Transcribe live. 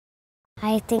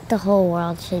I think the whole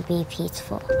world should be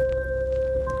peaceful.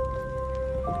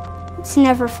 It's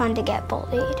never fun to get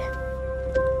bullied.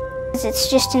 It's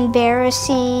just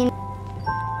embarrassing.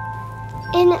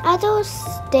 In other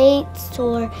states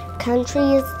or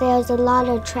countries, there's a lot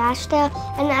of trash there,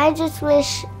 and I just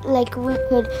wish we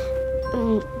could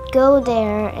go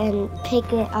there and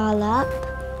pick it all up.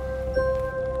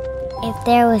 If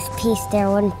there was peace,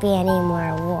 there wouldn't be any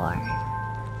more war.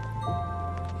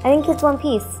 I think kids want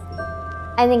peace.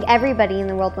 I think everybody in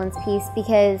the world wants peace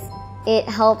because it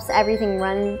helps everything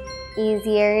run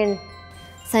easier, and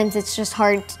sometimes it's just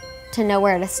hard to know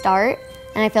where to start.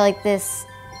 And I feel like this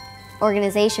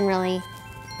organization really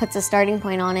puts a starting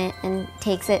point on it and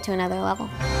takes it to another level.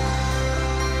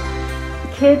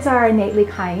 Kids are innately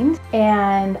kind,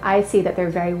 and I see that they're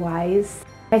very wise.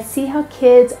 I see how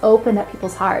kids open up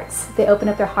people's hearts. They open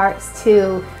up their hearts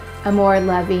to a more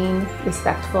loving,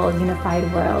 respectful,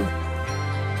 unified world.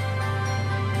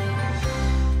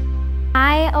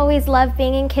 I always love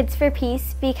being in Kids for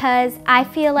Peace because I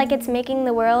feel like it's making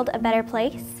the world a better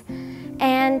place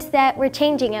and that we're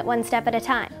changing it one step at a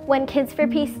time. When Kids for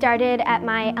Peace started at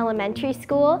my elementary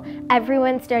school,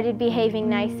 everyone started behaving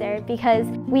nicer because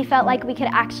we felt like we could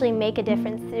actually make a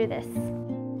difference through this.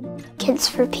 Kids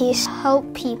for Peace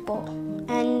help people,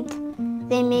 and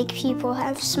they make people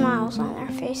have smiles on their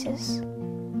faces.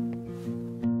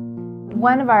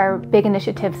 One of our big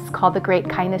initiatives is called the Great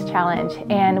Kindness Challenge,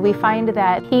 and we find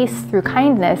that peace through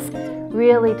kindness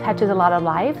really touches a lot of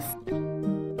lives.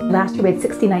 Last year we had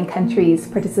 69 countries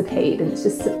participate, and it's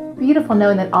just beautiful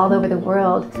knowing that all over the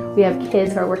world we have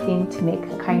kids who are working to make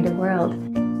a kinder world.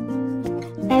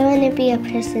 I want to be a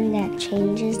person that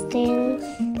changes things.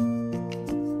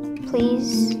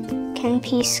 Please, can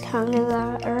peace come to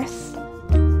the earth?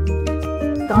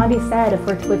 Gandhi said if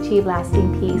we're to achieve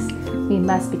lasting peace, we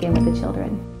must begin with the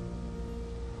children.